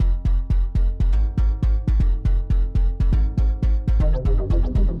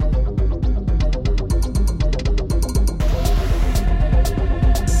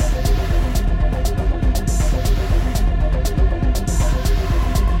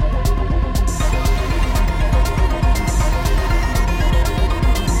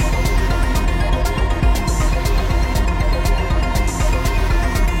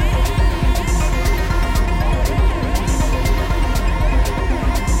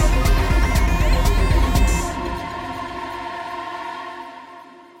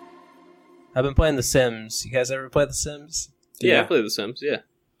I've been playing The Sims. You guys ever play The Sims? Yeah, I play The Sims, yeah.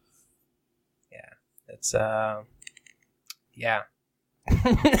 Yeah. It's, yeah.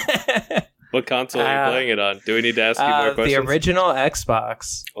 What console are you playing it on? Do we need to ask you more questions? The original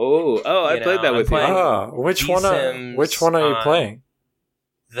Xbox. I played that with you. Oh, which one are you playing?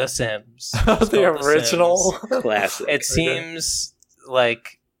 The Sims. The original? Sims. Classic. It seems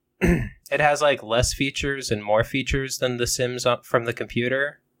like it has like less features and more features than The Sims from the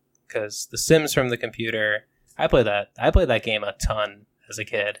computer. Because The Sims from the computer, I played that game a ton as a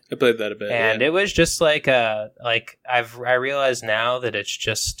kid. I played that a bit, and it was just like I realize now that it's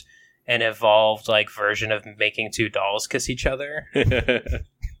just an evolved like version of making two dolls kiss each other.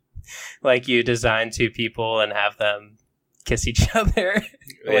 Like you design two people and have them kiss each other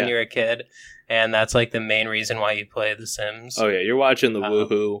when you're a kid, and that's like the main reason why you play The Sims. Oh yeah, you're watching the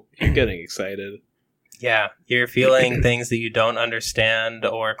woohoo. You're getting excited. Yeah, you're feeling things that you don't understand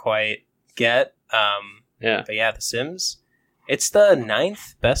or quite get. But yeah, The Sims. It's the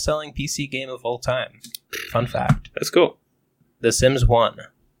 9th best-selling PC game of all time. Fun fact. That's cool. The Sims 1.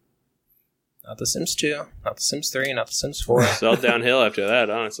 Not The Sims 2. Not The Sims 3. Not The Sims 4. It's all downhill after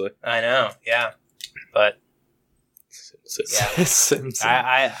that, honestly. I know, yeah. But, yeah. Sims.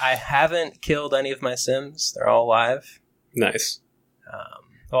 I haven't killed any of my Sims. They're all alive. Nice.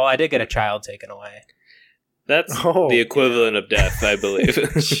 Well, I did get a child taken away. That's the equivalent of death, I believe.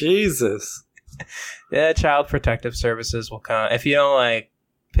 Jesus. Yeah, Child Protective Services will come. If you don't, like,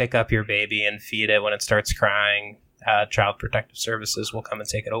 pick up your baby and feed it when it starts crying, Child Protective Services will come and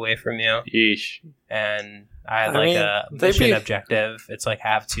take it away from you. Yeesh. And I had, a mission objective. It's, like,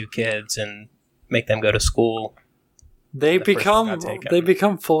 have 2 kids and make them go to school. They become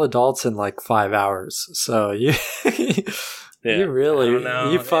full adults in, like, 5 hours. So, you really,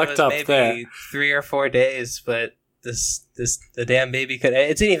 you fucked up there. 3 or 4 days, but... the damn baby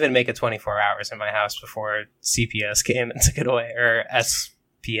it didn't even make it 24 hours in my house before CPS came and took it away, or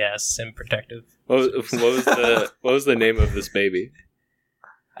SPS, Sim Protective. What was the name of this baby?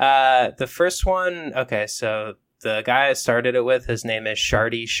 The first one, okay, so the guy I started it with, his name is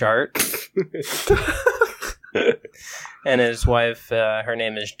Shardy Shart. And his wife, her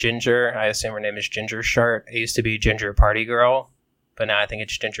name is Ginger. I assume her name is Ginger Shart. It used to be Ginger Party Girl, but now I think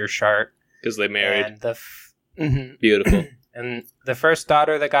it's Ginger Shart. Because they married. And beautiful. And the first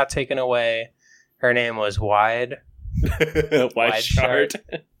daughter that got taken away, her name was Wide. Wide Shart.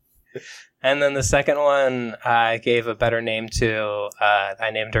 And then the second one, I gave a better name to.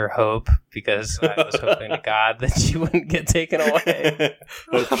 I named her Hope because I was hoping to God that she wouldn't get taken away.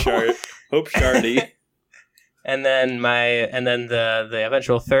 Hope Shardy. And then the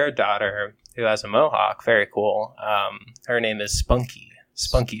eventual third daughter, who has a mohawk, very cool. Her name is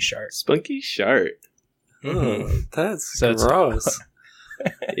Spunky Shart. Spunky Shart. Oh, that's gross.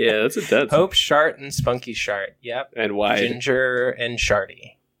 Yeah, that's a dead. Hope Shart and Spunky Shart. Yep. And Wide. Ginger and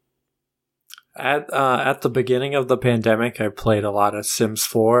Shardy. At the beginning of the pandemic, I played a lot of Sims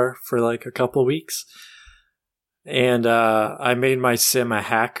 4 for like a couple weeks. And I made my Sim a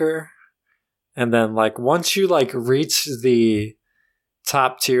hacker. And then like once you like reach the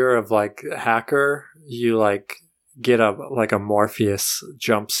top tier of like hacker, you like get a Morpheus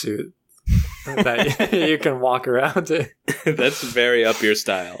jumpsuit that you can walk around in. That's very up your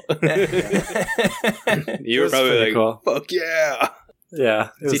style. You were probably like, cool. Fuck yeah. Yeah.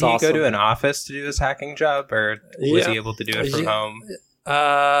 Did he go to an office to do his hacking job, or was he able to do it from home?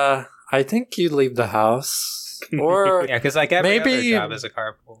 I think you leave the house. Or yeah, because like every other job is a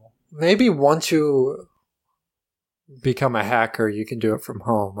carpool. Maybe once you become a hacker, you can do it from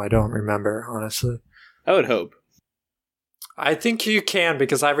home. I don't remember, honestly. I would hope. I think you can,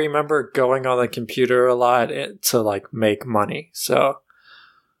 because I remember going on the computer a lot to like make money. So,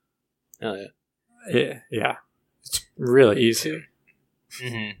 oh yeah, yeah, it's really easy.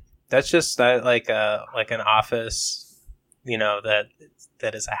 Mm-hmm. That's just like an office,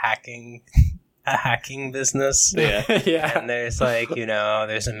 that is a hacking business. Yeah. Yeah. And there's like,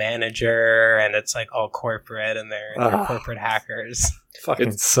 there's a manager, and it's like all corporate, and they're corporate hackers.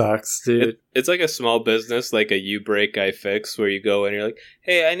 Fucking sucks, dude. It's like a small business, like a you break I fix, where you go and you're like,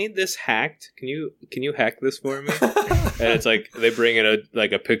 hey, I need this hacked. Can you hack this for me? And it's like they bring in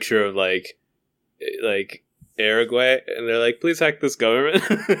a picture of like Uruguay, and they're like, please hack this government.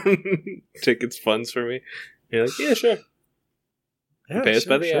 Take its funds for me. And you're like, yeah, sure. Yeah, pay us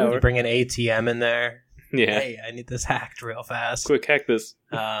by the hour. You bring an ATM in there. Yeah. Hey, I need this hacked real fast. Quick, hack this.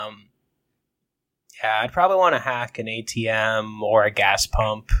 Yeah, I'd probably want to hack an ATM or a gas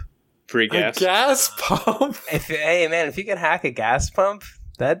pump. Free gas. A gas pump? If you can hack a gas pump,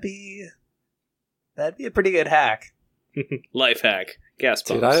 that'd be a pretty good hack. Life hack. gas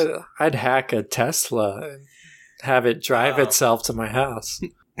Dude, pumps. I'd hack a Tesla and have it drive Oh. itself to my house.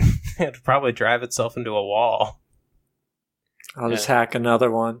 It'd probably drive itself into a wall. I'll just hack another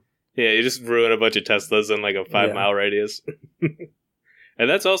one. Yeah, you just ruin a bunch of Teslas in like a 5-mile radius. And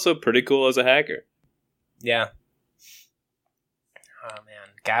that's also pretty cool as a hacker. Yeah. Oh man,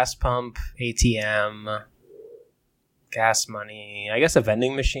 gas pump, ATM, gas money. I guess a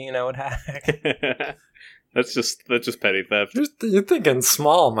vending machine I would hack. That's just petty theft. You're thinking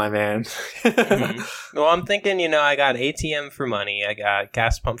small, my man. Well, I'm thinking, I got ATM for money, I got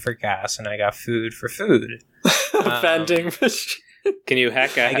gas pump for gas, and I got food for food. Vending machine. Can you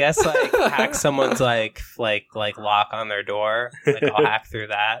hack a I guess hack someone's like lock on their door. Like I'll hack through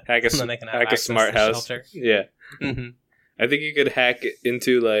that. hack and then I can have a access smart to house? shelter. Yeah. Mm-hmm. I think you could hack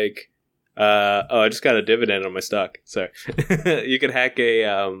into like I just got a dividend on my stock. Sorry. You could hack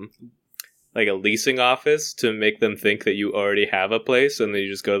a like a leasing office to make them think that you already have a place, and then you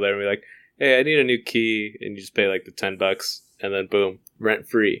just go there and be like, "Hey, I need a new key," and you just pay like the $10, and then boom, rent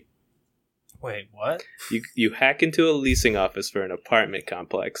free. Wait, what? You hack into a leasing office for an apartment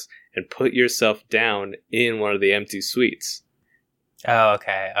complex and put yourself down in one of the empty suites. Oh,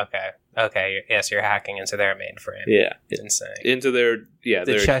 okay. Yes, you're hacking into their mainframe. Yeah, It's insane. into their The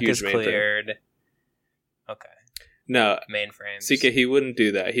their check huge is mainframe. cleared. Okay, No, mainframes. CK, he wouldn't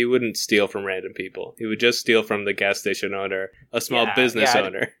do that. He wouldn't steal from random people. He would just steal from the gas station owner, a small Yeah, business yeah.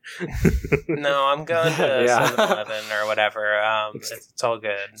 owner. No, I'm going to Yeah. 7-Eleven or whatever. It's all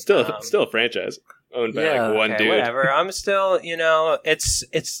good. Still a franchise owned by Yeah, like one Okay, dude. whatever. I'm still,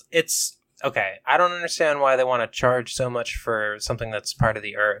 it's okay. I don't understand why they want to charge so much for something that's part of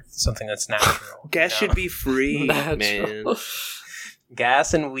the earth, something that's natural. Gas should be free, man. Natural.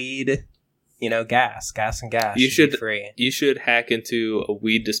 gas and weed. Gas and gas. You should be should- free. You should hack into a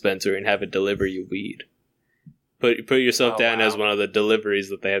weed dispenser and have it deliver you weed. Put yourself Oh, down wow. as one of the deliveries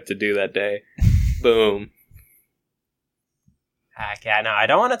that they have to do that day. Boom. Heck yeah, no, I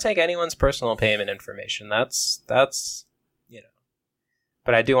don't want to take anyone's personal payment information. That's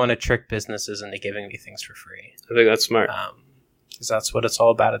But I do want to trick businesses into giving me things for free. I think that's smart. Because that's what it's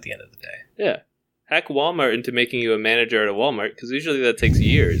all about at the end of the day. Yeah. Hack Walmart into making you a manager at a Walmart, because usually that takes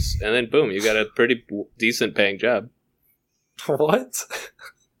years. And then boom, you got a pretty decent paying job. What?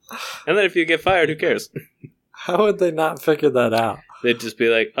 And then if you get fired, who cares? How would they not figure that out? They'd just be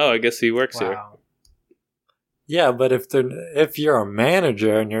like, oh, I guess he works here. Wow. Yeah, but if you're a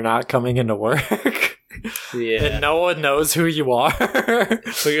manager and you're not coming into work, Yeah. and no one knows who you are,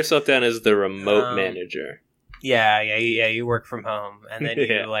 Put yourself down as the remote manager. Yeah. You work from home, and then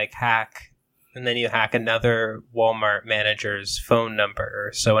Yeah. you hack, and then you hack another Walmart manager's phone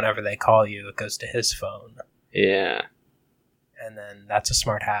number. So whenever they call you, it goes to his phone, Yeah. and then that's a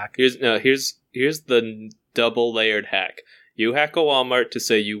smart hack. Here's the double layered hack. You hack a Walmart to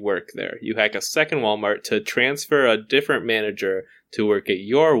say you work there. You hack a second Walmart to transfer a different manager to work at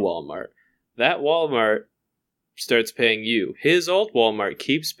your Walmart. That Walmart starts paying you. His old Walmart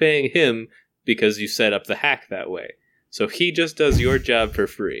keeps paying him because you set up the hack that way. So he just does your job for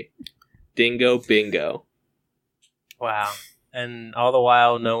free. Dingo bingo. Wow. And all the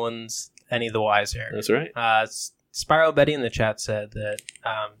while, no one's any the wiser. That's right. Spiral Betty in the chat said that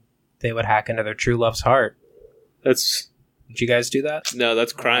they would hack into their true love's heart. That's Did you guys do that? no,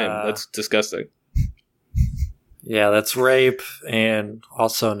 that's crime. That's disgusting. yeah, that's rape and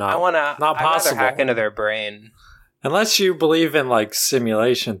also I not want to. not possible. hack into their brain. unless you believe in like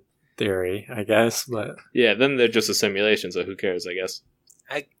simulation theory, I guess. But Yeah, then they're just a simulation, so who cares, I guess.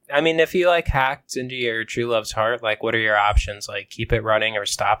 I mean, if you hacked into your true love's heart, what are your options? Keep it running or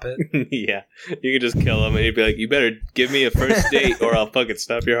stop it? Yeah. You could just kill him and you'd be like, you better give me a first date or I'll fucking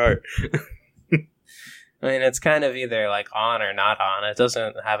stop your heart. I mean, it's kind of either on or not on. It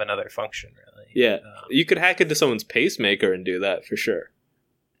doesn't have another function really. Yeah. You could hack into someone's pacemaker and do that for sure.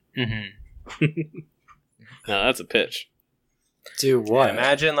 Mm-hmm. No, that's a pitch. do what?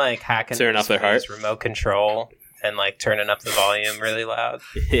 Imagine hacking Turn off their heart? somebody's remote control and turning up the volume really loud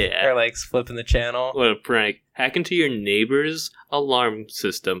Yeah. or flipping the channel. What a prank. Hack into your neighbor's alarm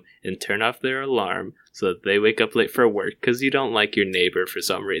system and turn off their alarm so that they wake up late for work because you don't like your neighbor for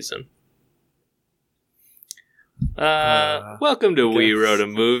some reason. Welcome to We guess. Wrote a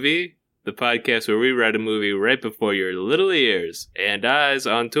Movie, the podcast where we write a movie right before your little ears and eyes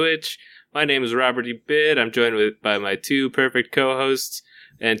on Twitch. My name is Robert E. Bidd. I'm joined by my two perfect co-hosts,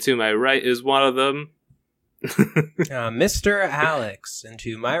 and to my right is one of them. Mr. Alex, and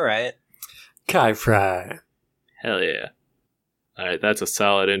to my right, Kai Fry. Hell yeah. Alright, that's a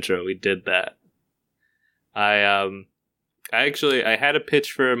solid intro. We did that. I had a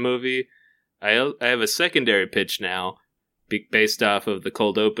pitch for a movie. I have a secondary pitch now based off of the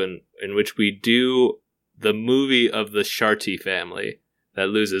cold open, in which we do the movie of the Sharty family that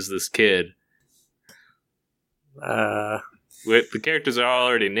loses this kid. The characters are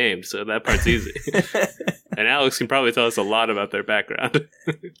already named, so that part's easy. And Alex can probably tell us a lot about their background.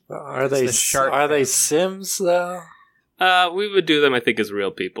 Are they Sims though? We would do them, I think, as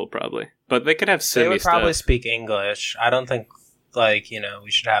real people, probably. But they could have They Simmy would probably stuff. speak English. I don't think, we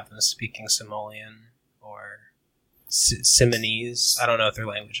should have them speaking Somalian or Simonese. I don't know what their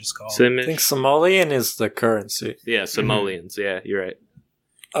language is called. I think Somalian is the currency. Yeah, Somalians. Yeah, you're right.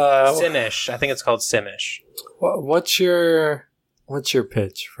 Simish. I think it's called Simish. What's your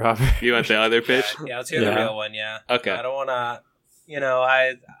pitch, Robert? You want the other pitch? Yeah, let's hear the real one, yeah. Okay. I don't want to,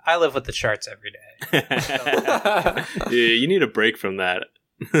 I live with the charts every day. Yeah, you need a break from that.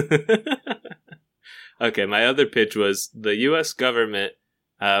 Okay, my other pitch was the U.S. government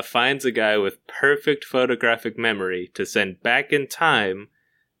finds a guy with perfect photographic memory to send back in time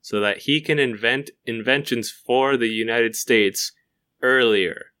so that he can invent inventions for the United States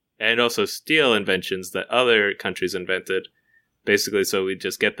earlier, and also steal inventions that other countries invented, basically so we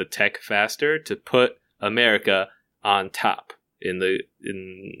just get the tech faster to put America on top in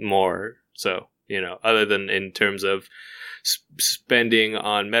more. So, other than in terms of spending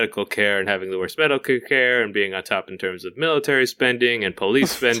on medical care and having the worst medical care, and being on top in terms of military spending and police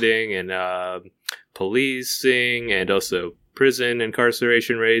spending and policing, and also prison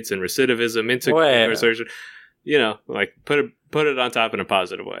incarceration rates and recidivism into incarceration. Put it on top in a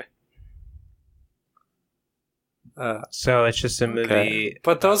positive way. So it's just a movie. Okay.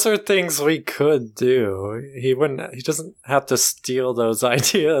 But those are things we could do. He doesn't have to steal those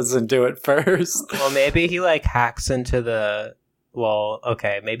ideas and do it first. Well, maybe he hacks into the.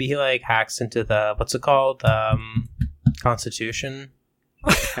 Maybe he hacks into the, what's it called? Constitution.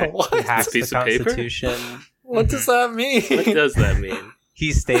 What? He hacks Piece the of paper? Constitution. What does that mean? What does that mean?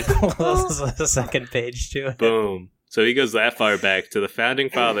 He staples the second page to it. Boom. So he goes that far back to the founding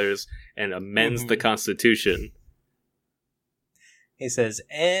fathers and amends the Constitution. He says,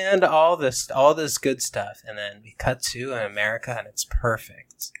 and all this good stuff, and then we cut to America, and it's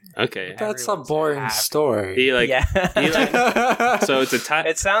perfect. Okay. That's a Everyone's boring happy. story. So it's a time.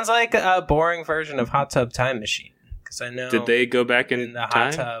 It sounds like a boring version of Hot Tub Time Machine, because I know. Did they go back in the hot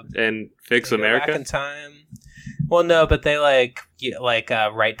time tub and fix they go America? back in time. Well, no, but they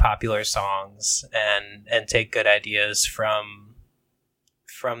write popular songs and take good ideas from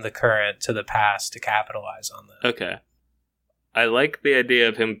the current to the past to capitalize on them. Okay. I like the idea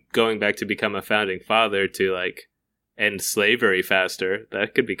of him going back to become a founding father to end slavery faster.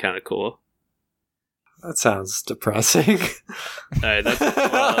 That could be kind of cool. That sounds depressing. All right,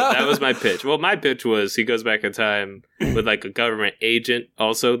 that was my pitch. Well, my pitch was he goes back in time with a government agent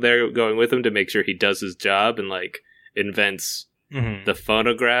also there going with him to make sure he does his job and invents the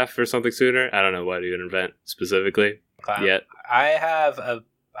phonograph or something sooner. I don't know what he would invent specifically yet. I have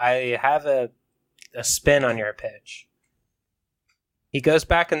a spin on your pitch. He goes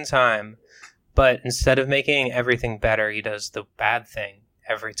back in time, but instead of making everything better, he does the bad thing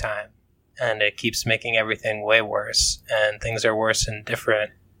every time. And it keeps making everything way worse. And things are worse in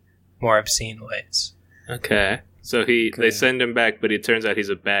different, more obscene ways. Okay. So they send him back, but it turns out he's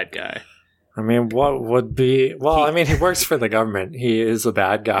a bad guy. I mean, what would be... Well, he works for the government. He is a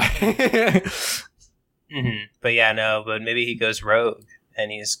bad guy. But maybe he goes rogue,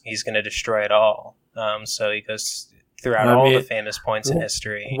 and he's going to destroy it all. So he goes throughout all the famous points in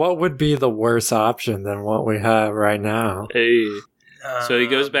history. What would be the worst option than what we have right now? Hey. So he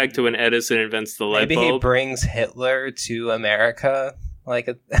goes back to when Edison invents the light bulb. Maybe he brings Hitler to America,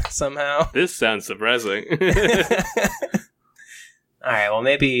 somehow. This sounds depressing. All right. Well,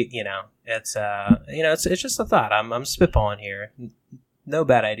 maybe it's it's just a thought. I'm spitballing here. No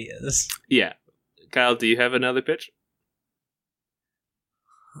bad ideas. Yeah, Kyle, do you have another pitch?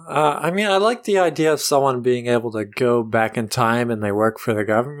 I like the idea of someone being able to go back in time and they work for the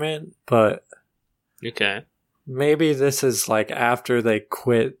government, but okay, maybe this is after they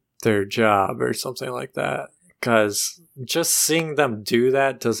quit their job or something like that. Because just seeing them do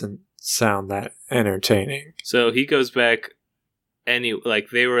that doesn't sound that entertaining. So he goes back. They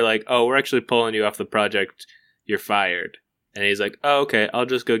were oh, we're actually pulling you off the project. You're fired. And he's like, oh, okay, I'll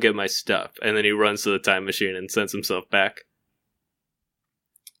just go get my stuff. And then he runs to the time machine and sends himself back.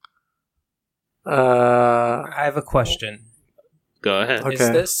 I have a question. Go ahead. Okay.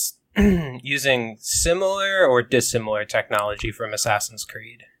 Is this using similar or dissimilar technology from Assassin's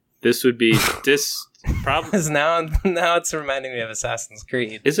Creed? This would be probably. Because now it's reminding me of Assassin's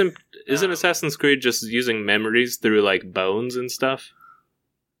Creed. Isn't Assassin's Creed just using memories through bones and stuff?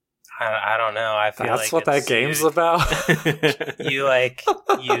 I don't know. I feel That's like what that game's about.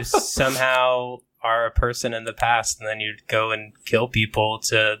 you somehow are a person in the past, and then you go and kill people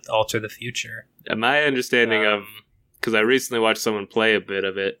to alter the future. My understanding of, because I recently watched someone play a bit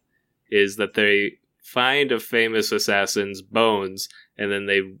of it, is that they find a famous assassin's bones, and then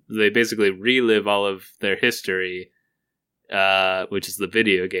they basically relive all of their history, which is the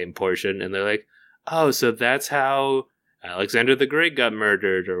video game portion, and they're like, oh, so that's how Alexander the Great got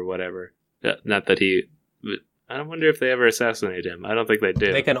murdered, or whatever. Not that he... I wonder if they ever assassinated him. I don't think they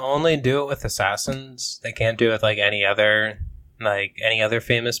did. They can only do it with assassins. They can't do it with any other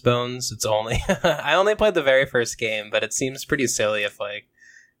famous bones. It's only I only played the very first game, but it seems pretty silly if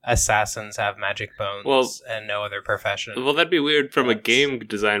assassins have magic bones and no other profession. Well, that'd be weird from a game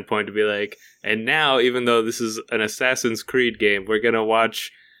design point to be like, and now, even though this is an Assassin's Creed game, we're gonna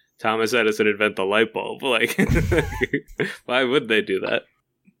watch Thomas Edison invent the light bulb. Like, why would they do that?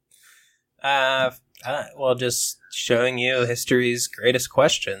 Well, just showing you history's greatest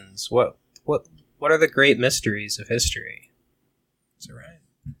questions. What are the great mysteries of history? Is it right?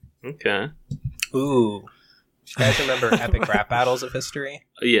 Okay. Ooh. Do you guys remember epic rap battles of history?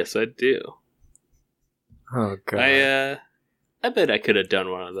 Yes, I do. Oh god. I bet I could have done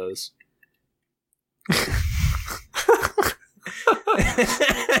one of those.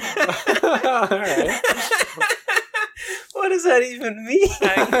 Alright. What does that even mean?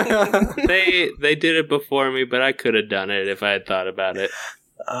 They did it before me, but I could have done it if I had thought about it.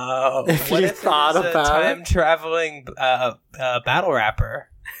 If what you if thought there's about a time traveling battle rapper?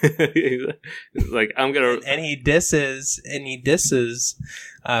 Like, I'm gonna, And he disses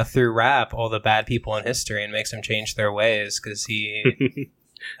through rap all the bad people in history and makes them change their ways because he.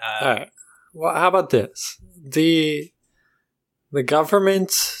 Alright. Well, how about this? The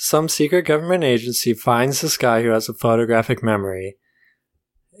government, some secret government agency finds this guy who has a photographic memory,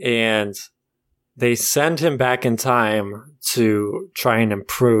 and they send him back in time to try and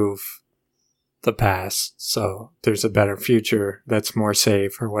improve the past, so there's a better future that's more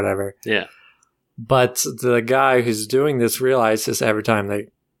safe or whatever. Yeah. But the guy who's doing this realizes every time they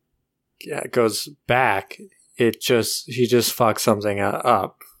goes back, he just fucks something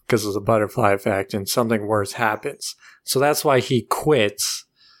up because of the butterfly effect, and something worse happens. So that's why he quits.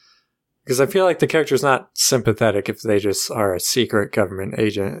 Because I feel like the character's not sympathetic if they just are a secret government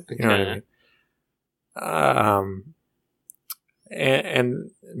agent. You know what I mean? And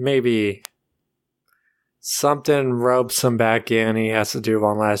maybe something ropes him back in. He has to do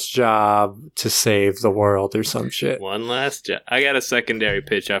one last job to save the world or some shit. One last job. I got a secondary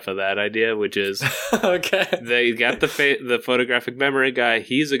pitch off of that idea, which is Okay. they got the photographic memory guy.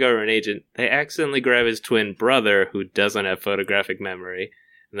 He's a government agent. They accidentally grab his twin brother, who doesn't have photographic memory.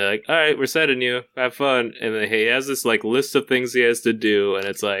 And they're like, all right, we're sending you. Have fun. And then he has this list of things he has to do. And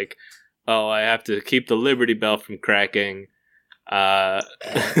it's like, oh, I have to keep the Liberty Bell from cracking. But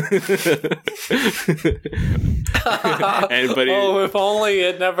if only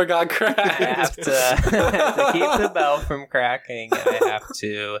it never got cracked. I have to keep the bell from cracking. I have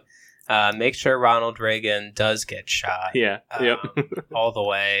to make sure Ronald Reagan does get shot. Yeah. Yep. All the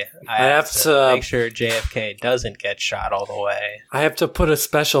way. I have to make sure JFK doesn't get shot all the way. I have to put a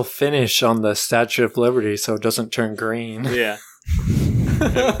special finish on the Statue of Liberty so it doesn't turn green. Yeah.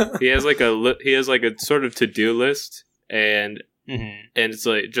 He has like a sort of to-do list, and it's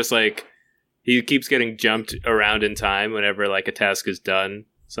like just like he keeps getting jumped around in time whenever like a task is done.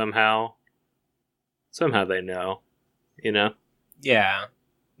 Somehow they know, you know. Yeah,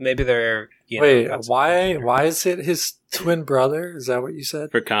 maybe they're. Wait, why is it his twin brother? Is that what you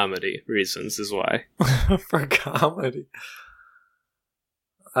said? For comedy reasons is why. For comedy.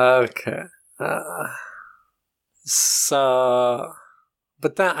 Okay.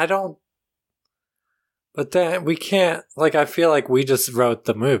 But then we can't, like, I feel like we just wrote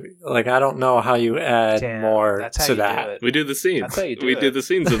the movie. Like, I don't know how you add more to that. We do the scenes. That's how you do we it. do the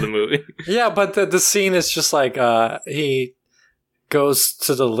scenes of the movie. Yeah, but the scene is just like, he goes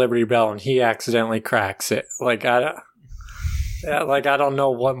to the Liberty Bell and he accidentally cracks it. Like, I don't know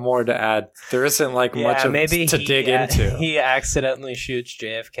what more to add. There isn't, like, much of to dig into. He accidentally shoots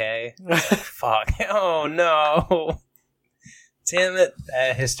JFK. Fuck. Oh, no. Damn it!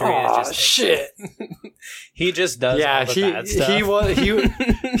 History is just shit. He just does. Yeah, all the bad stuff.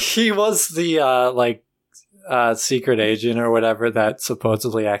 he was the secret agent or whatever that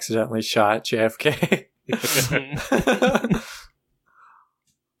supposedly accidentally shot JFK.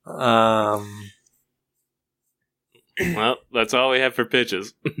 Well, that's all we have for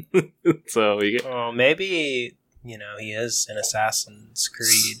pitches. So we get. Oh, maybe he is an Assassin's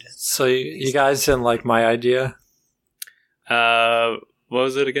Creed. So you guys didn't like my idea? What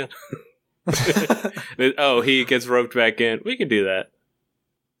was it again? Oh, he gets roped back in. We can do that.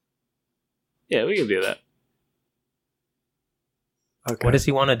 Yeah, we can do that. Okay. What does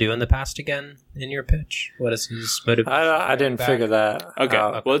he want to do in the past again? In your pitch, what is his motivation? I didn't back? figure that. Okay,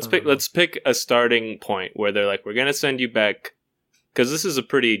 out. well, let's pick a starting point where they're like, we're gonna send you back because this is a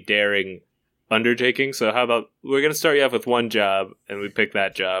pretty daring undertaking. So how about we're gonna start you off with one job, and we pick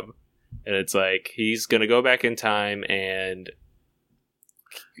that job, and it's like he's gonna go back in time, and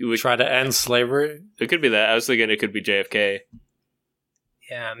Try to end slavery. it could be that. I was thinking it could be JFK.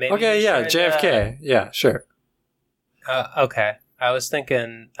 Yeah, maybe. Okay, he's yeah, trying JFK. Yeah, sure. Okay, I was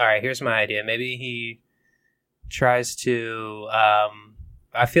thinking. All right, here's my idea. Maybe he tries to.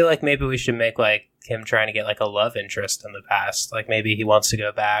 I feel like maybe we should make like him trying to get like a love interest in the past. Like maybe he wants to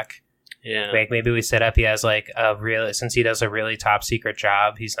go back. Yeah, Like maybe we set up he has like a real since he does a really top secret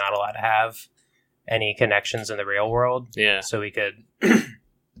job, he's not allowed to have any connections in the real world. yeah, So we could,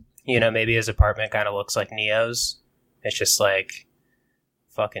 maybe his apartment kind of looks like Neo's. It's just like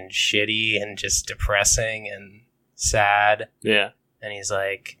fucking shitty and just depressing and sad. yeah, And he's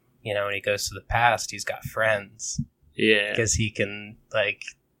like, when he goes to the past, he's got friends yeah. because he can like,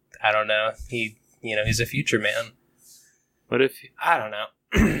 I don't know. He's a future man. What if? I don't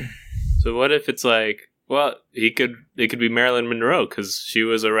know. So what if it's like, well, it could be Marilyn Monroe because she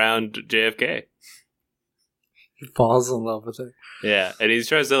was around JFK. He falls in love with her. Yeah, and he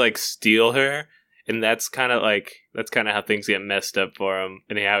tries to like steal her, and that's kind of how things get messed up for him,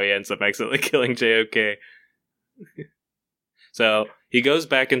 and how he ends up accidentally killing JFK. So he goes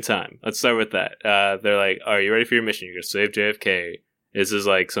back in time. Let's start with that. They're like, "Are you ready for your mission? You're gonna save JFK." This is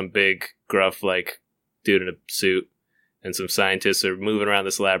like some big gruff like dude in a suit, and some scientists are moving around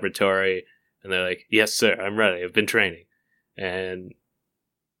this laboratory, and they're like, "Yes, sir, I'm ready. I've been training." And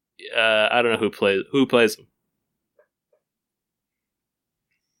I don't know who plays him.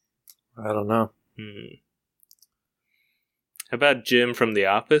 I don't know. How about Jim from The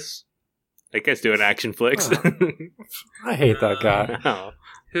Office? That guy's doing action flicks. I hate that guy. Oh,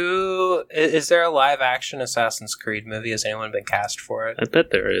 Who is there a live action Assassin's Creed movie? Has anyone been cast for it? I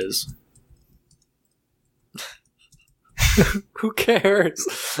bet there is. Who cares?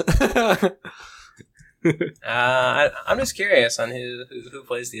 I'm just curious on who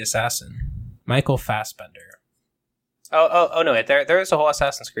plays the assassin. Michael Fassbender. Oh no! There was a whole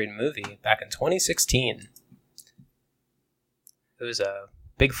Assassin's Creed movie back in 2016. It was a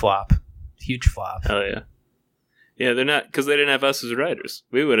big flop, huge flop. Hell yeah. Yeah, they're not, because they didn't have us as writers.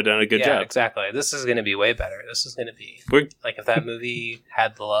 We would have done a good Yeah, job. exactly. This is going to be way better. This is going to be We're like if that movie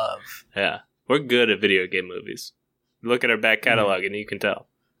had the love. Yeah, we're good at video game movies. Look at our back catalog and you can tell.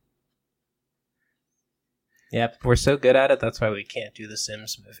 Yep, we're so good at it. That's why we can't do the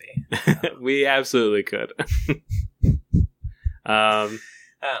Sims movie. We absolutely could. I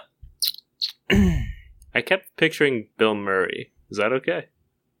kept picturing Bill Murray. Is that okay?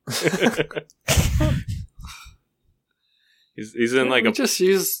 he's in like we just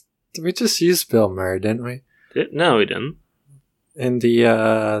used Bill Murray, didn't we? No, he didn't. In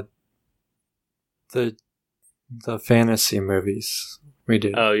the fantasy movies, we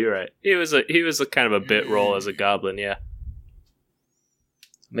did. Oh, you're right. He was a kind of a bit role as a goblin. Yeah.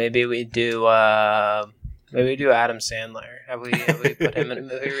 Maybe we do Adam Sandler. Have we put him in a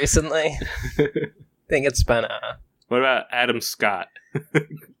movie recently? I think it's been What about Adam Scott?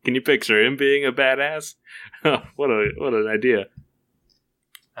 Can you picture him being a badass? Oh, what an idea.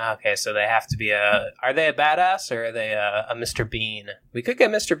 Okay, so they have to be are they a badass or are they a Mr. Bean? We could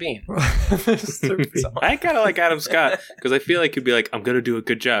get Mr. Bean. Mr. Bean. I kind of like Adam Scott because I feel like he'd be like, I'm going to do a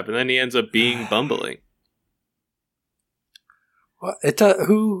good job. And then he ends up being bumbling. What?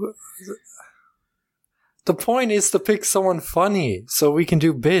 The point is to pick someone funny so we can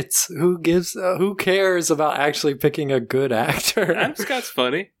do bits. Who cares about actually picking a good actor? Adam Scott's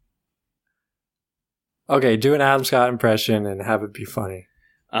funny. Okay, do an Adam Scott impression and have it be funny.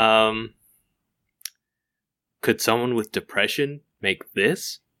 Could someone with depression make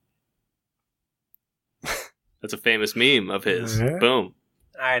this? That's a famous meme of his. Yeah. Boom.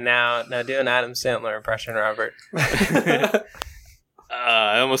 All right, now do an Adam Sandler impression, Robert.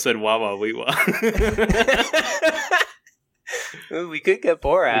 I almost said wah wah wee wah. Ooh, we could get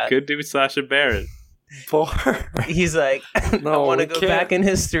Borat. We could do Sacha Baron. He's like, I No, want to we go can't. back in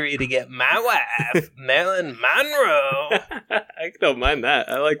history to get my wife, Marilyn Monroe. I don't mind that.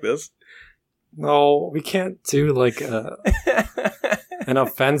 I like this. No, we can't do like an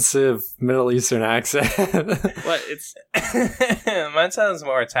offensive Middle Eastern accent. What? It's Mine sounds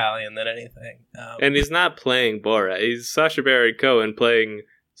more Italian than anything. and he's not playing Borat. He's Sacha Baron Cohen playing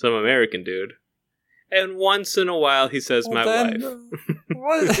some American dude. And once in a while, he says, "My wife."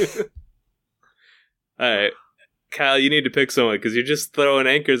 What? All right, Kyle, you need to pick someone because you're just throwing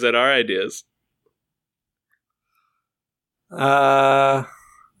anchors at our ideas. I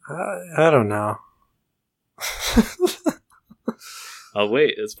don't know. I'll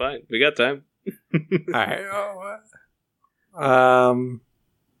wait. It's fine. We got time. All right.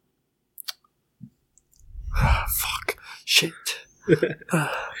 Fuck. Shit.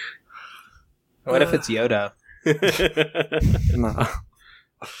 What if it's Yoda? No.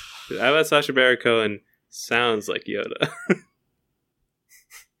 How about Sacha Baron Cohen sounds like Yoda?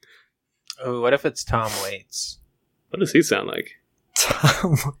 Oh, what if it's Tom Waits? What does he sound like?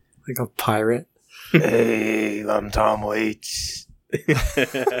 Like a pirate. Hey, I'm Tom Waits.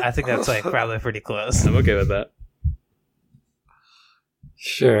 I think that's like probably pretty close. I'm okay with that.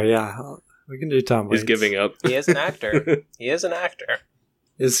 Sure, yeah. We can do Tom Waits. He's giving up. He is an actor. He is an actor.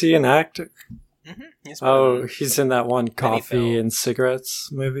 Is he an actor? Mm-hmm. He's in that one Coffee film. and Cigarettes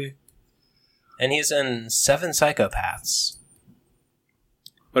movie. And he's in 7 Psychopaths.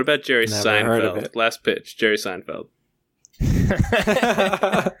 What about Jerry Never heard of Seinfeld? it. Last pitch, Jerry Seinfeld.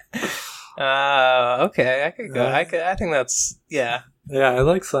 Okay, I could go. I think that's yeah. Yeah, I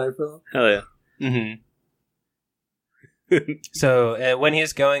like Seinfeld. Hell yeah. Mm-hmm. So when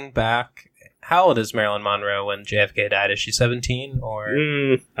he's going back, how old is Marilyn Monroe when JFK died? Is she 17 or?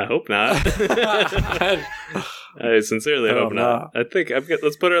 I hope not. I sincerely I hope don't not. I think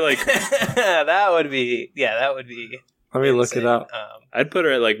let's put her like. That would be Let me look it insane. up. I'd put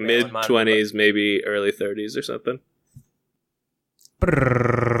her at like Marilyn mid 20s, maybe early 30s or something.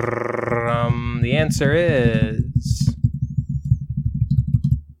 The answer is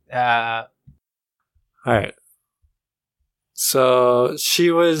All right. So she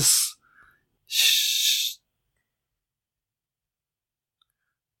was.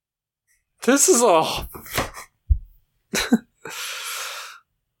 This is all.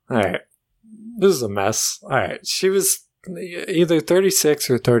 All right. This is a mess. All right. She was either 36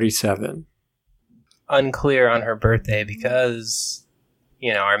 or 37. unclear on her birthday because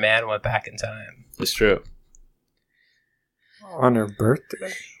our man went back in time. It's true. On her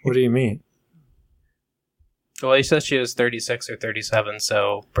birthday? What do you mean? Well, he says she was 36 or 37,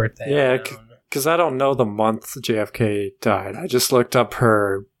 so birthday. Yeah, unknown. because I don't know the month JFK died. I just looked up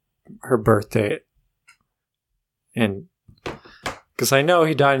her birth date. And because I know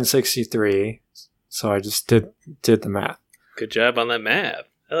he died in 63, so I just did the math. Good job on that math.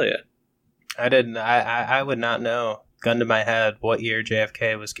 Hell yeah. I didn't. I would not know. Gun to my head, what year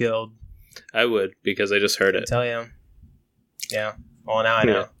JFK was killed? I would, because I just heard I it. tell you. Yeah. Well, now I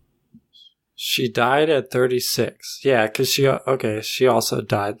know. She died at 36. Yeah, because she also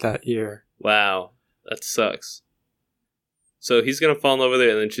died that year. Wow. That sucks. So he's going to fall in love with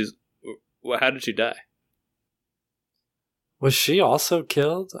her, and then how did she die? Was she also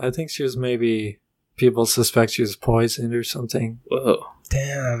killed? I think she was people suspect she was poisoned or something. Whoa.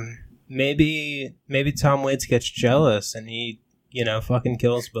 Damn. Maybe Tom Waits gets jealous and he, fucking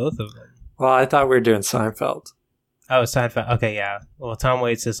kills both of them. Well, I thought we were doing Seinfeld. Oh, Seinfeld. Okay, yeah. Well, Tom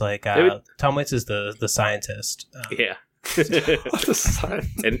Waits is like Tom Waits is the scientist. Yeah. What a sign.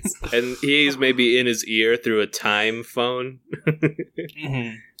 and he's maybe in his ear through a time phone.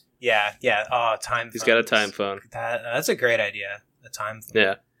 Mm-hmm. Yeah. Oh, time. He's got a time phone. That's a great idea. A time phone.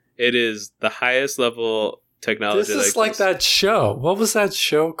 Yeah. It is the highest level technology. This is like that show. What was that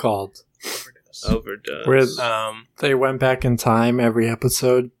show called? Overdose. Where they went back in time every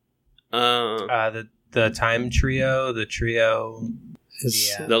episode. The time trio. The trio.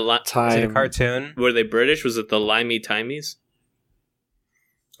 Is Yeah. time. Was it a cartoon? Were they British? Was it the Limey Timies?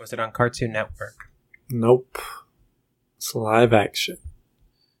 Was it on Cartoon Network? Nope. It's live action.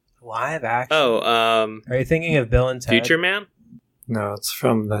 Live action. Oh, Are you thinking of Bill and Ted? Future Man? No, it's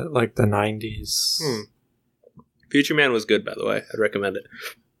from the 90s. Future Man was good, by the way. I'd recommend it.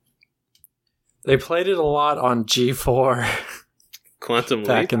 They played it a lot on G4 Quantum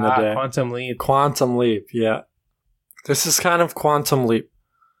back Leap? in the day. Quantum Leap. Quantum Leap, yeah. This is kind of Quantum Leap.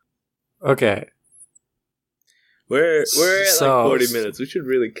 Okay. We're at So- 40 minutes. We should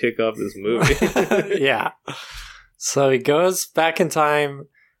really kick off this movie. Yeah. So he goes back in time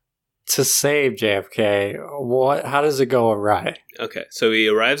to save JFK. How does it go awry? Okay, so he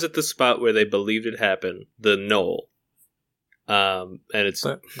arrives at the spot where they believed it happened, the knoll. And it's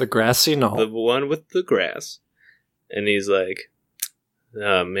The grassy knoll. the one with the grass. And he's like,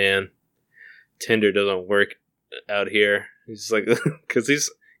 oh man, Tinder doesn't work out here. He's like, because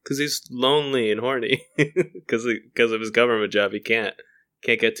he's lonely and horny. Because of his government job, he can't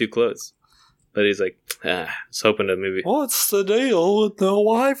get too close. But he's like, I was hoping to maybe. What's the deal with no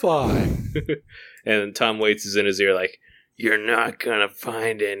Wi-Fi? And Tom Waits is in his ear like, you're not gonna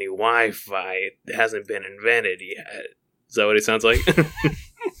find any Wi-Fi. It hasn't been invented yet. Is that what he sounds like?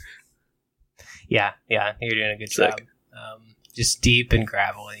 Yeah, you're doing a good Sick. job. Just deep and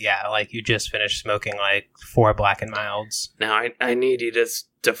gravelly. Yeah, like you just finished smoking like 4 Black and Milds. Now I need you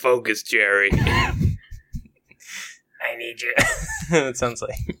to focus, Jerry. I need you. It sounds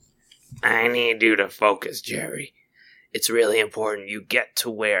like. I need you to focus, Jerry. It's really important you get to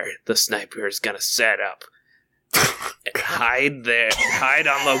where the sniper is gonna set up. Hide there. Hide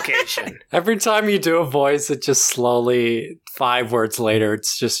on location. Every time you do a voice, it just slowly, 5 words later,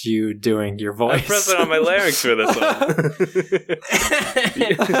 it's just you doing your voice. I'm pressing on my larynx for this one.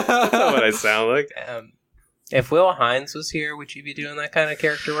 That's not what I sound like. If Will Hines was here, would you be doing that kind of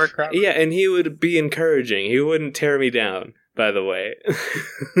character work, Robert? Yeah, and he would be encouraging. He wouldn't tear me down, by the way.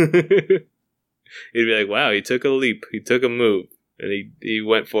 He'd be like, wow, he took a leap. He took a move. And he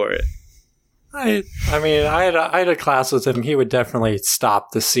went for it. I mean, I had a class with him. He would definitely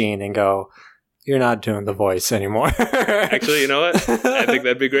stop the scene and go, "You're not doing the voice anymore." Actually, you know what? I think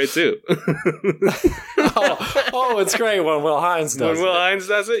that'd be great too. It's great when Will Hines does When Will Hines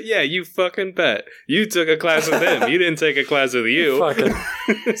does it? Yeah, you fucking bet. You took a class with him. He didn't take a class with you. Fucking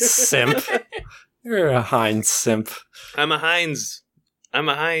simp. You're a Hines simp. I'm a Heiney.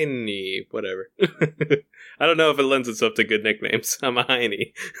 Whatever. I don't know if it lends itself to good nicknames. I'm a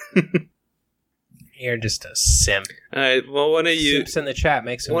Heine. You're just a simp. All right. Well, why don't you? Simps in the chat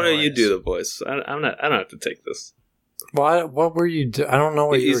make some Why don't noise. you do the voice? I don't have to take this. What were you doing? I don't know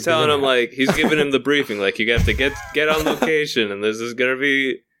what you were He's telling doing. him like he's giving him the briefing. Like you have to get on location, and this is gonna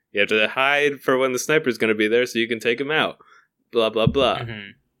be. You have to hide for when the sniper's gonna be there, so you can take him out. Blah blah blah.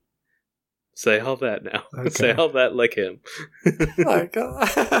 Mhm. Say all that now. Okay. Say all that like him. My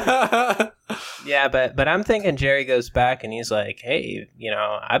God. Yeah, but I'm thinking Jerry goes back and he's like, hey,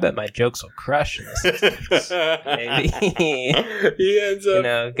 I bet my jokes will crush in this. Maybe He ends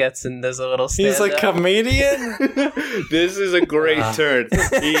up. gets in there's a little stand He's a comedian? This is a great Wow. turn.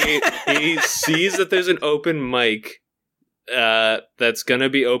 He sees that there's an open mic that's gonna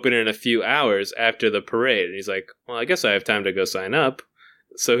be open in a few hours after the parade, and he's like, "Well, I guess I have time to go sign up."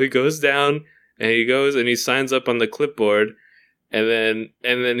 So he goes down and he signs up on the clipboard, and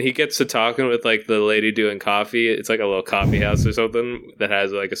then he gets to talking with like the lady doing coffee. It's like a little coffee house or something that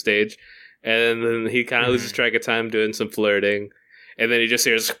has like a stage, and then he kind of loses track of time doing some flirting, and then he just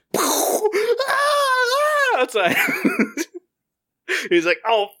hears outside. He's like,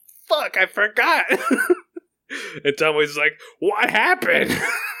 "Oh fuck, I forgot." And Tom Waits is like, "What happened?"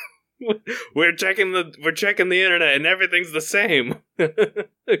 We're checking the internet and everything's the same.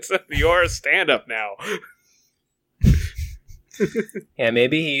 Except you're a stand-up now. Yeah,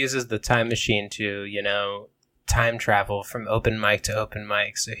 maybe he uses the time machine to, time travel from open mic to open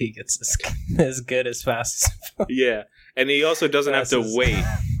mic so he gets as good as fast as Yeah. And he also doesn't have to Fast as- wait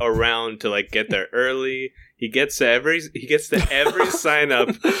around to like get there early. He gets to every sign up.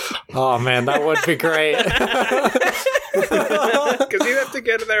 Oh, man, that would be great. Because you have to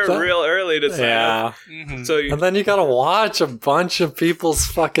get there real early to sign up. Yeah. So you, And then you gotta watch a bunch of people's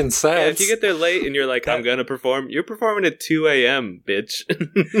fucking yeah, sets. if you get there late and you're like, I'm gonna perform, you're performing at 2 a.m., bitch.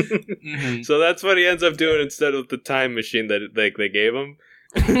 Mhm. So that's what he ends up doing instead of the time machine that they gave him.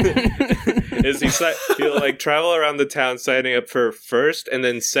 Is he'll like travel around the town signing up for first and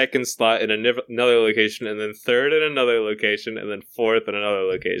then second slot in another location, and then third in another location, and then fourth in another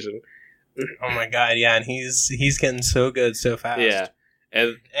location. Oh my god, yeah, and he's getting so good so fast. Yeah,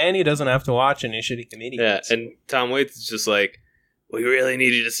 And he doesn't have to watch any shitty comedians. yeah, and Tom Waits is just like, we really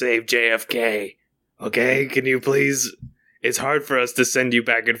need you to save JFK. Okay, can you please? It's hard for us to send you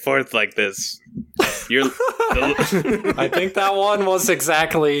back and forth like this. You're. I think that one was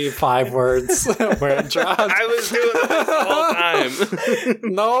exactly 5 words where it dropped. I was doing this the whole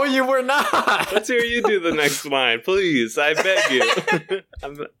time. No, you were not. Let's hear you do the next line, please. I beg you.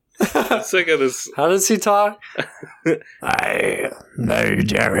 I'm sick of this. How does he talk? Hey,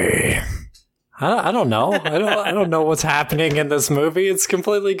 Jerry. I don't know. I don't know what's happening in this movie. It's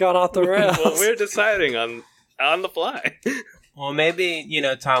completely gone off the rails. Well, we're deciding on the fly. Well, maybe,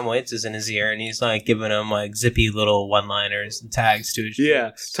 Tom Waits is in his ear and he's like giving him like zippy little one-liners and tags to his Yeah,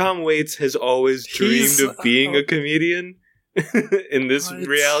 jokes. Tom Waits has always dreamed He's- of being a comedian in this What?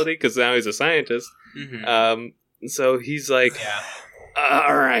 reality because now he's a scientist. Mhm. So he's like, Yeah.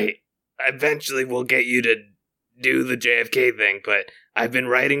 all right, eventually we'll get you to do the JFK thing, but I've been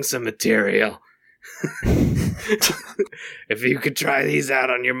writing some material. If you could try these out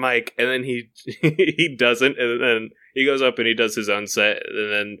on your mic. And then he doesn't, and then he goes up and he does his own set,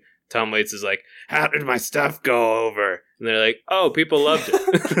 and then Tom Waits is like, how did my stuff go over? And they're like, oh, people loved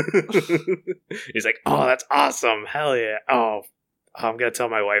it. He's like, oh, that's awesome. Hell yeah. Oh, I'm going to tell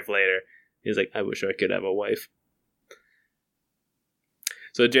my wife later. He's like, I wish I could have a wife.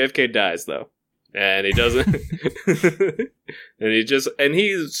 So JFK dies, though. And he doesn't. and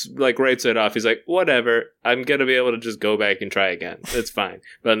he's like, writes it off. He's like, whatever. I'm going to be able to just go back and try again. It's fine.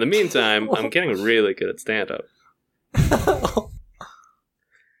 But in the meantime, I'm getting really good at stand-up.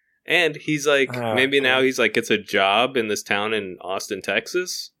 And he's like, maybe now he's like, gets a job in this town in Austin,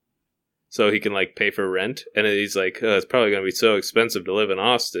 Texas. So he can like pay for rent. And he's like, oh, it's probably going to be so expensive to live in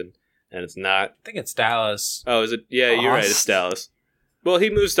Austin. And it's not. I think it's Dallas. Oh, is it? Yeah, you're right. It's Dallas. Well, he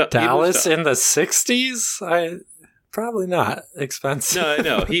moves to Dallas in the 60s? Probably not expensive.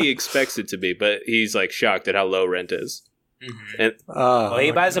 No, he expects it to be, but he's like shocked at how low rent is. Mm-hmm. And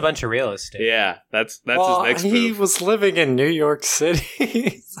he buys a bunch of real estate. Yeah, that's his next move. He was living in New York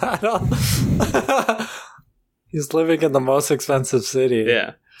City. He's living in the most expensive city.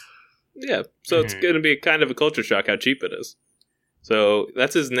 Yeah. So it's going to be kind of a culture shock how cheap it is. So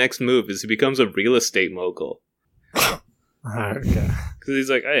that's his next move, is he becomes a real estate mogul. Okay. Because he's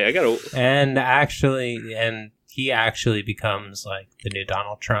like, hey, I gotta... And he actually becomes like the new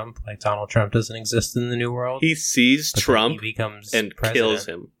Donald Trump. Like Donald Trump doesn't exist in the new world. He sees Trump he becomes and president. Kills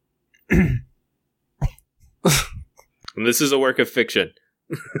him. And this is a work of fiction.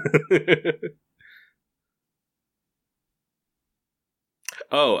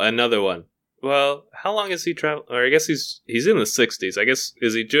 Oh, another one. Well, how long is he traveling? Or I guess he's in the 60s. I guess,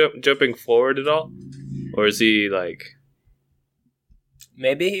 is he jumping forward at all? Or is he like...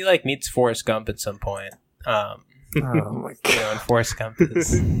 Maybe he like meets Forrest Gump at some point. Oh my god! And Forrest Gump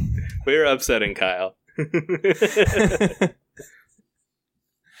is. We're upsetting Kyle.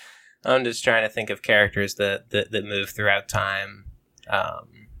 I'm just trying to think of characters that move throughout time.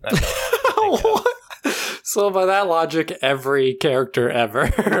 That's what? So by that logic, every character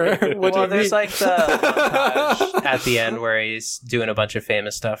ever. Well, there's like the montage at the end where he's doing a bunch of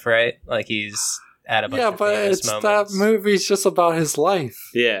famous stuff, right? Like he's at a bunch of famous moments. That movie's just about his life.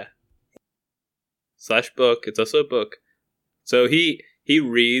 Yeah. / book. It's also a book. So he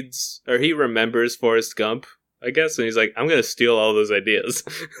reads, or he remembers Forrest Gump, I guess, and he's like, I'm going to steal all those ideas.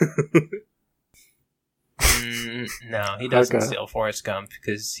 No, he doesn't steal Forrest Gump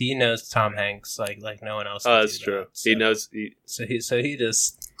because he knows Tom Hanks like no one else. Oh, that's true. So, he knows. So he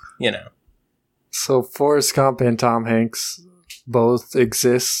just, So Forrest Gump and Tom Hanks both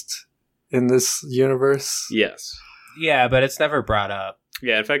exist in this universe? Yes. Yeah, but it's never brought up.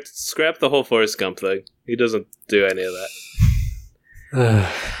 Yeah, in fact, scrap the whole Forrest Gump thing. He doesn't do any of that.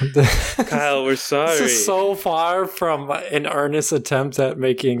 Kyle, we're sorry. This is so far from an earnest attempt at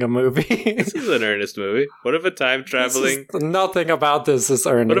making a movie. This is an earnest movie. What if a time traveling... Nothing about this is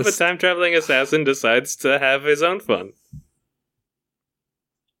earnest. What if a time traveling assassin decides to have his own fun?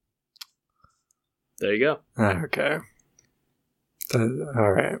 There you go. Okay.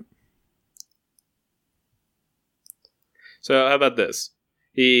 All right. So how about this?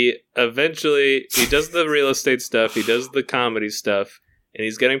 He does the real estate stuff, he does the comedy stuff, and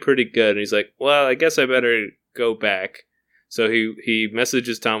he's getting pretty good, and he's like, well, I guess I better go back. So he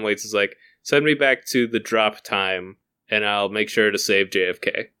messages Tom Waits, is like, send me back to the drop time, and I'll make sure to save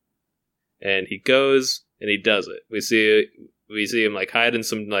JFK. And he goes, and he does it. We see him like hide in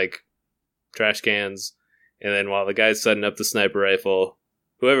some like trash cans, and then while the guy's setting up the sniper rifle,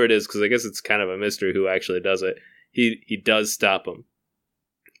 whoever it is, because I guess it's kind of a mystery who actually does it, he does stop him.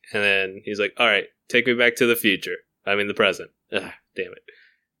 And then he's like, all right, take me back to the future. I mean, the present. Ugh, damn it.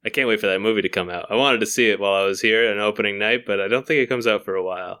 I can't wait for that movie to come out. I wanted to see it while I was here on opening night, but I don't think it comes out for a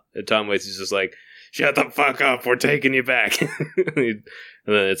while. And Tom Waits is just like, shut the fuck up, we're taking you back. And then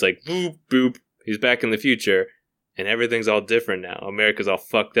it's like, boop, boop. He's back in the future, and everything's all different now. America's all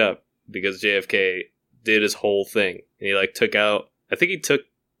fucked up because JFK did his whole thing. And he like took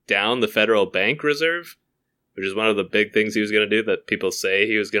down the Federal Bank Reserve, which is one of the big things he was going to do that people say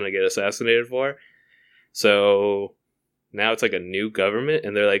he was going to get assassinated for. So now it's like a new government,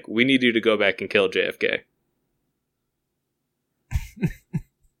 and they're like, we need you to go back and kill JFK.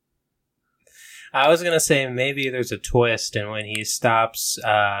 I was going to say maybe there's a twist, and when he stops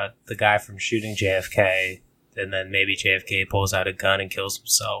the guy from shooting JFK, and then maybe JFK pulls out a gun and kills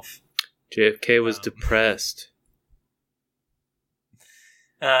himself. JFK was depressed.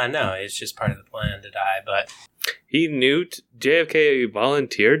 No, it's just part of the plan to die, but... He knew JFK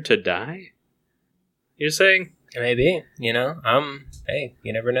volunteered to die? You're saying? Maybe, hey, you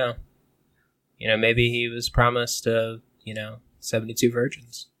never know. Maybe he was promised, 72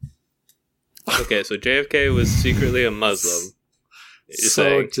 virgins. Okay, so JFK was secretly a Muslim. You're so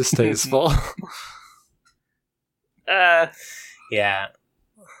saying. distasteful. Yeah.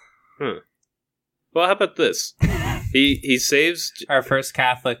 Well, how about this? He saves. Our first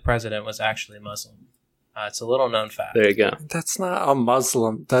Catholic president was actually Muslim. It's a little known fact. There you go. That's not a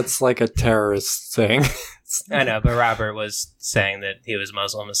Muslim. That's like a terrorist thing. I know, but Robert was saying that he was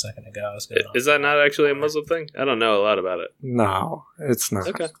Muslim a second ago. I was gonna Is that not actually a Muslim thing? I don't know a lot about it. No, it's not.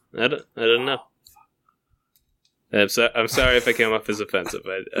 Okay, I don't know. I'm sorry if I came off as offensive.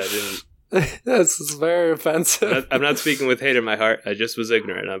 I didn't. This is very offensive. I'm not speaking with hate in my heart. I just was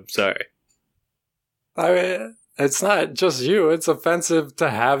ignorant. I'm sorry. I mean, it's not just you. It's offensive to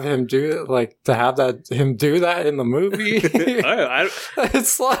have him do him do that in the movie.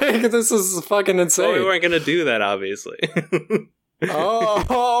 It's like, this is fucking insane. Well, we weren't gonna do that, obviously.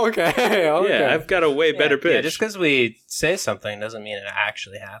 Okay. Yeah, I've got a way better pitch. Yeah, just because we say something doesn't mean it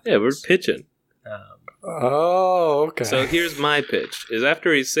actually happens. Yeah, we're pitching. Okay. So here's my pitch: is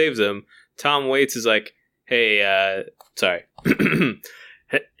after he saves him, Tom Waits is like, "Hey, sorry,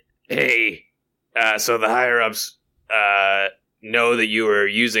 hey, so the higher ups know that you were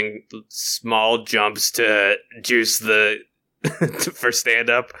using small jumps to juice the for stand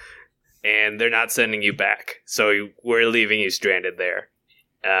up, and they're not sending you back. So we're leaving you stranded there.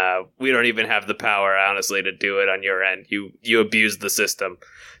 We don't even have the power, honestly, to do it on your end. You abused the system,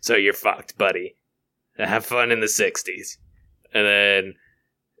 so you're fucked, buddy. Have fun in the 60s." And then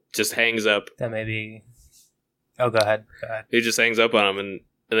just hangs up. That may be... Oh, go ahead. He just hangs up on him, and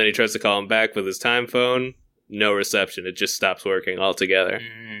then he tries to call him back with his time phone. No reception. It just stops working altogether.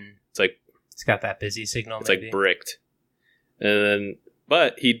 It's like... It's got that busy signal, It's maybe. like bricked. And then...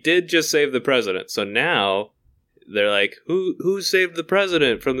 But he did just save the president. So now they're like, who saved the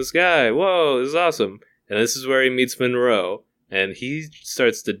president from the sky? Whoa, this is awesome. And this is where he meets Monroe. And he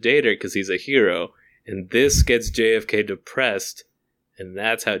starts to date her because he's a hero. And this gets JFK depressed. And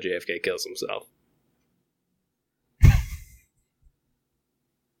that's how JFK kills himself.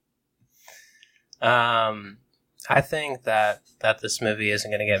 I think that this movie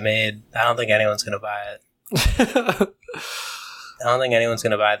isn't going to get made. I don't think anyone's going to buy it. I don't think anyone's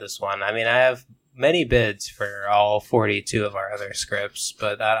going to buy this one. I mean, I have many bids for all 42 of our other scripts,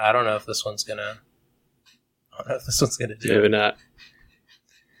 but I don't know if this one's going to... I don't know if this one's going to do Maybe it. not.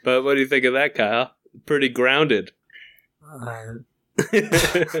 But what do you think of that, Kyle? Pretty grounded. And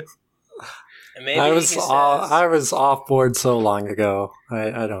maybe I was he says, I was off board so long ago.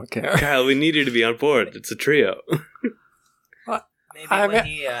 I don't care. Kyle, we need you to be on board. It's a trio. maybe I when mean-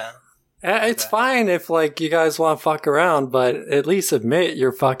 he... It's fine if like you guys want to fuck around, but at least admit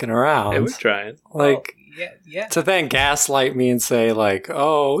you're fucking around. Hey, we're trying. Like yeah. to then gaslight me and say like,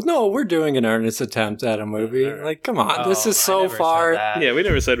 "Oh no, we're doing an earnest attempt at a movie." Like, come on, this is I so never said far. that. Yeah, we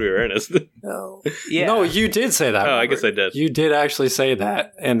never said we were earnest. No. Yeah. No, you did say that. Oh, I Robert. guess I did. You did actually say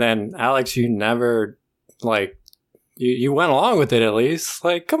that, and then Alex, you never like you went along with it at least.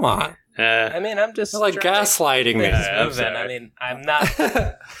 Like, come on, I mean, I'm just you're like trying to gaslighting me. make this I'm moving. sorry. I mean, I'm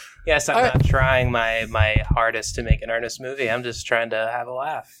not... Yes, I'm not trying my hardest to make an earnest movie. I'm just trying to have a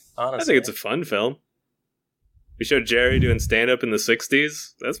laugh, honestly. I think it's a fun film. We showed Jerry doing stand-up in the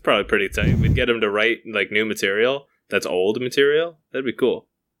 60s. That's probably pretty tight. We'd get him to write like new material that's old material. That'd be cool.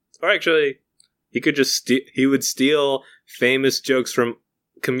 Or actually, he could just he would steal famous jokes from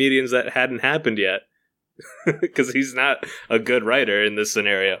comedians that hadn't happened yet. Because he's not a good writer in this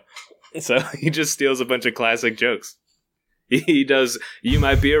scenario. So he just steals a bunch of classic jokes. He does, "You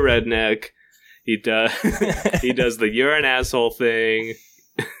might be a redneck." He does the "you're an asshole" thing.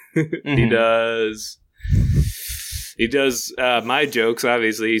 He does my jokes,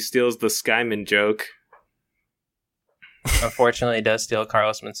 obviously. He steals the Skyman joke. Unfortunately, he does steal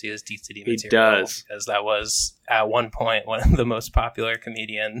Carlos Mencia's DCD He material. does. Because that was, at one point, one of the most popular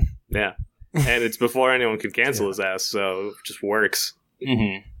comedian. Yeah. And it's before anyone could cancel his ass, so it just works.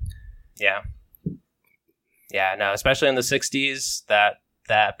 Mm-hmm. Yeah. Yeah, no, especially in the 60s, that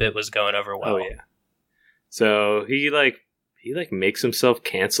bit was going over well. Oh, yeah. So he makes himself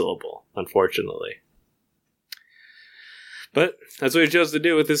cancelable, unfortunately. But that's what he chose to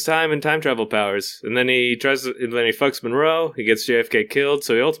do with his time and time travel powers. And then he fucks Monroe, he gets JFK killed,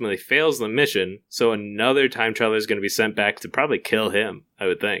 so he ultimately fails the mission. So another time traveler is going to be sent back to probably kill him, I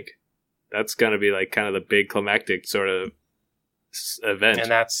would think. That's going to be like kind of the big climactic sort of event. And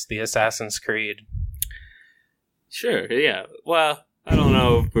that's the Assassin's Creed. Sure, yeah. Well, I don't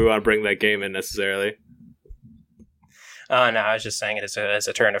know if we want to bring that game in necessarily. Oh, no, I was just saying it as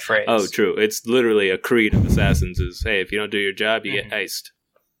a turn of phrase. Oh, true. It's literally a creed of assassins is, hey, if you don't do your job, you get iced.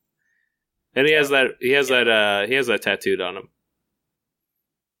 And he has that tattooed on him.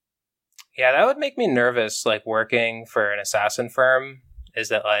 Yeah, that would make me nervous, like, working for an assassin firm, is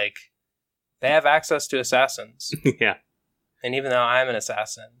that, like, they have access to assassins. Yeah. And even though I'm an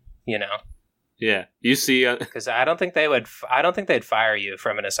assassin, you know, Yeah. You see... because I don't think they'd fire you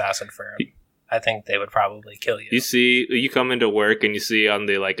from an assassin firm. I think they would probably kill you. you come into work and you see on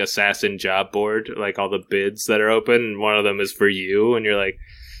the, like, assassin job board, like, all the bids that are open, and one of them is for you, and you're like,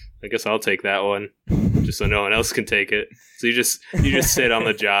 I guess I'll take that one, just so no one else can take it. So you just sit on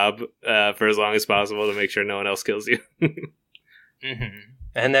the job for as long as possible to make sure no one else kills you. Mm-hmm.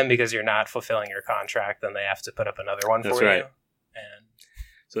 And then because you're not fulfilling your contract, then they have to put up another one That's for right. you. And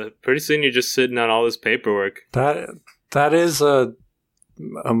So pretty soon you're just sitting on all this paperwork. That is a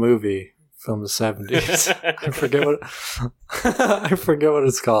movie from the 70s. I forget what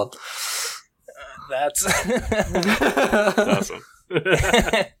it's called. that's Awesome.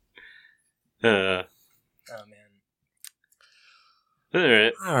 oh man.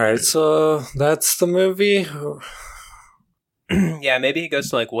 All All right, so that's the movie. Yeah, maybe he goes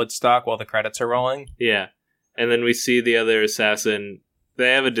to like Woodstock while the credits are rolling. Yeah. And then we see the other assassin.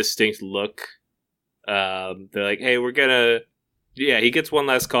 They have a distinct look. They're like, hey, we're gonna... Yeah, he gets one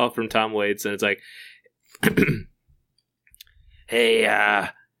last call from Tom Waits, and it's like, hey,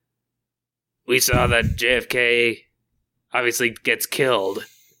 we saw that JFK obviously gets killed.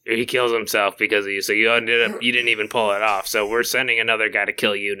 Or he kills himself because of you, so you didn't even pull it off. So we're sending another guy to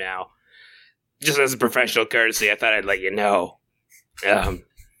kill you now. Just as a professional courtesy, I thought I'd let you know.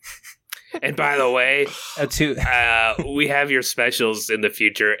 And by the way, we have your specials in the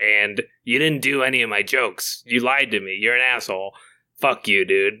future, and you didn't do any of my jokes. You lied to me. You're an asshole. Fuck you,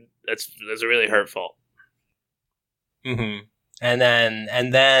 dude. That's really hurtful. Mm-hmm.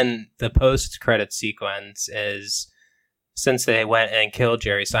 And then the post-credit sequence is, since they went and killed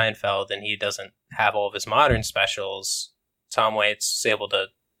Jerry Seinfeld and he doesn't have all of his modern specials, Tom Waits is able to,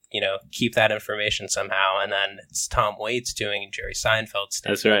 keep that information somehow. And then it's Tom Waits doing Jerry Seinfeld's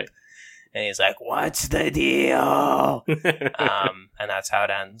stand-up. That's right. And he's like, "What's the deal?" And that's how it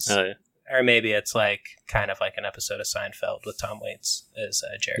ends. Oh, yeah. Or maybe it's like kind of like an episode of Seinfeld with Tom Waits as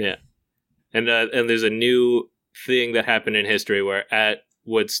Jerry. Yeah. And there's a new thing that happened in history where at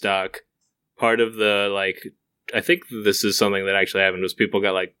Woodstock, part of the, like, I think this is something that actually happened, was people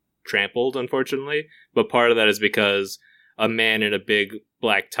got, like, trampled, unfortunately. But part of that is because a man in a big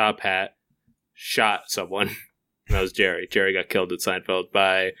black top hat shot someone. And that was Jerry. Jerry got killed at Seinfeld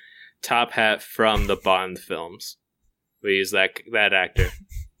by Top Hat from the Bond films. We use that actor.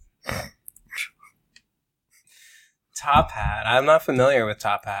 Top Hat. I'm not familiar with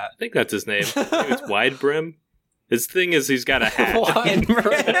Top Hat. I think that's his name. Maybe it's Wide Brim. His thing is he's got a hat. Wide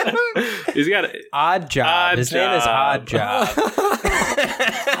Brim. He's got a Odd Job. His name is Odd Job.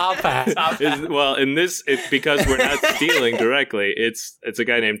 Top Hat. Well, in this, it's because we're not stealing directly. It's a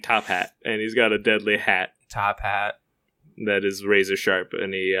guy named Top Hat, and he's got a deadly hat Top Hat. that is razor sharp,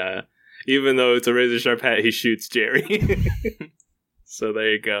 and he, even though it's a razor sharp hat, he shoots Jerry. So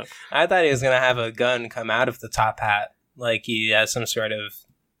there you go. I thought he was going to have a gun come out of the top hat. Like he has some sort of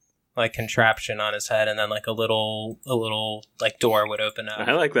like contraption on his head, and then like a little like door would open up.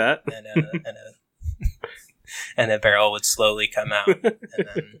 I like that. And a barrel would slowly come out. And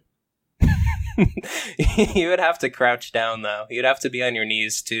then you would have to crouch down though. You'd have to be on your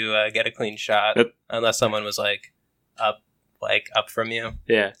knees to get a clean shot, unless someone was like up from you.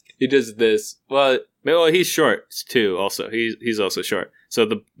 Yeah, he does this. Well, he's short too. Also, he's also short. So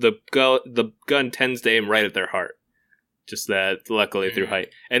the gun tends to aim right at their heart. Just that, luckily, through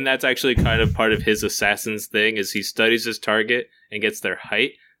height. And that's actually kind of part of his assassin's thing, is he studies his target and gets their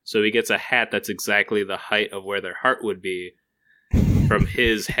height. So he gets a hat that's exactly the height of where their heart would be from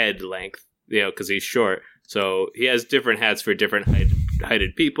his head length, because he's short. So he has different hats for different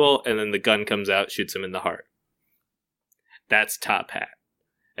heighted people, and then the gun comes out, shoots him in the heart. That's Top Hat.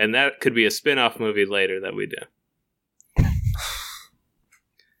 And that could be a spin-off movie later that we do.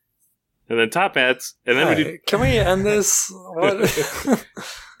 And then Top Hats, and then we do... Can we end this? What?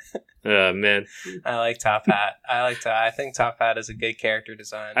 Oh, man. I like Top Hat. I think Top Hat is a good character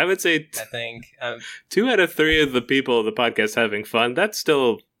design. I would say I think 2 out of 3 of the people of the podcast having fun. That's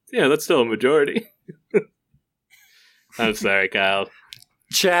still a majority. I'm sorry, Kyle.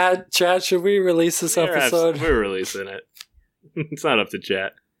 Chat, should we release this episode? We're releasing it. It's not up to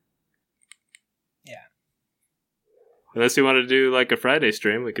chat. Yeah. Unless you want to do like a Friday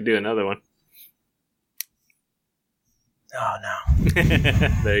stream, we could do another one. Oh no.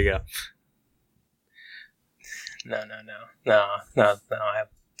 There you go. No.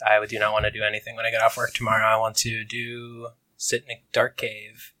 I do not want to do anything when I get off work tomorrow. I want to sit in a dark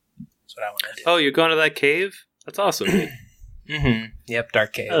cave. That's what I want to do. Oh, you're going to that cave? That's awesome. Mm-hmm. Yep,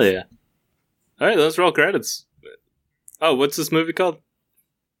 dark cave. Hell yeah. All right, let's roll credits. Oh, what's this movie called?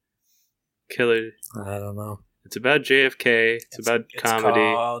 Killer. I don't know. It's about JFK. It's about comedy.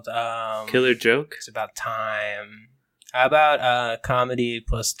 Called, Killer Joke. It's about time. How about comedy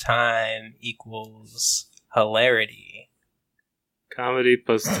plus time equals hilarity? Comedy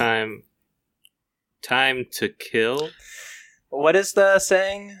plus time. Time to kill. What is the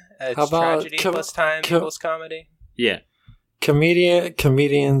saying? It's How about tragedy plus time equals comedy? Yeah.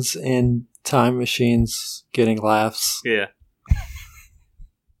 Comedians in time machines getting laughs. Yeah.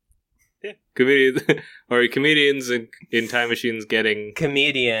 Yeah. Comedians in time machines getting...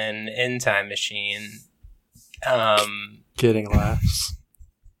 Comedian in time machine. Getting laughs.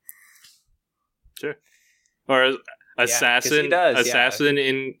 Sure. Or assassin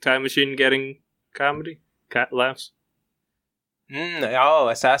in time machine getting comedy? Laughs?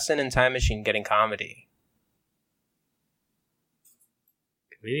 Assassin in time machine getting comedy.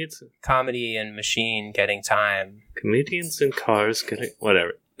 Comedians? Comedy and machine getting time. Comedians in cars getting...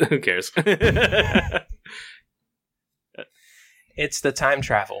 Whatever. Who cares? It's the time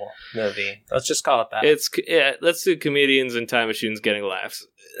travel movie. Let's just call it that. Let's do comedians in time machines getting laughs.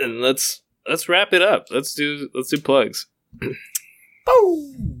 And let's wrap it up. Let's do plugs.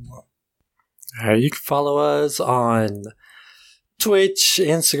 Boom! All right, you can follow us on Twitch,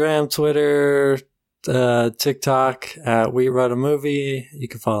 Instagram, Twitter, TikTok at We Wrote a Movie. You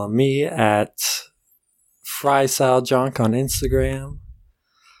can follow me at FrySalJunk on Instagram.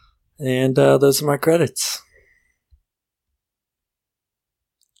 And those are my credits.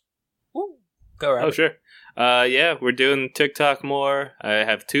 Go right. Oh, sure. Yeah, we're doing TikTok more. I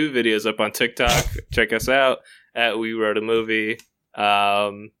have 2 videos up on TikTok. Check us out at We Wrote a Movie.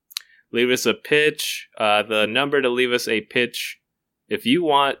 Leave us a pitch. The number to leave us a pitch, if you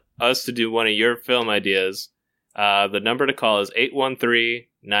want us to do one of your film ideas, the number to call is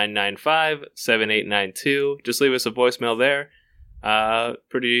 813-995-7892. Just leave us a voicemail there.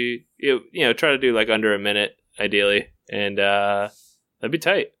 Pretty, try to do like under a minute, ideally. And that'd be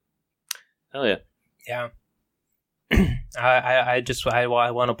tight. Hell yeah. Yeah. I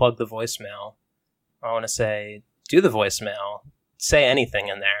want to plug the voicemail. I want to say, do the voicemail. Say anything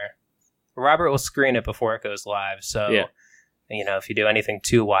in there. Robert will screen it before it goes live. So, yeah. If you do anything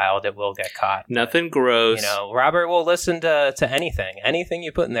too wild, it will get caught. Nothing gross. Robert will listen to anything. Anything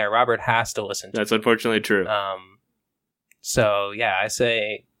you put in there, Robert has to listen to. That's unfortunately true. So, yeah, I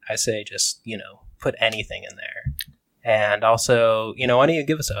say just, put anything in there. And also, why don't you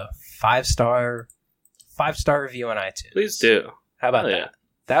give us a 5-star review on iTunes? Please do. How about that?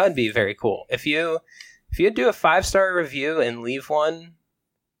 That would be very cool. If you do a 5-star review and leave one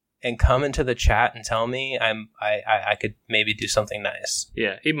and come into the chat and tell me, I could maybe do something nice.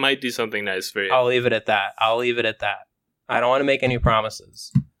 Yeah, he might do something nice for you. I'll leave it at that. I don't want to make any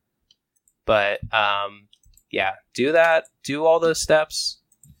promises. But yeah, do that. Do all those steps,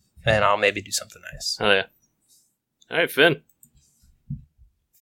 and I'll maybe do something nice. Oh yeah. All right, Finn.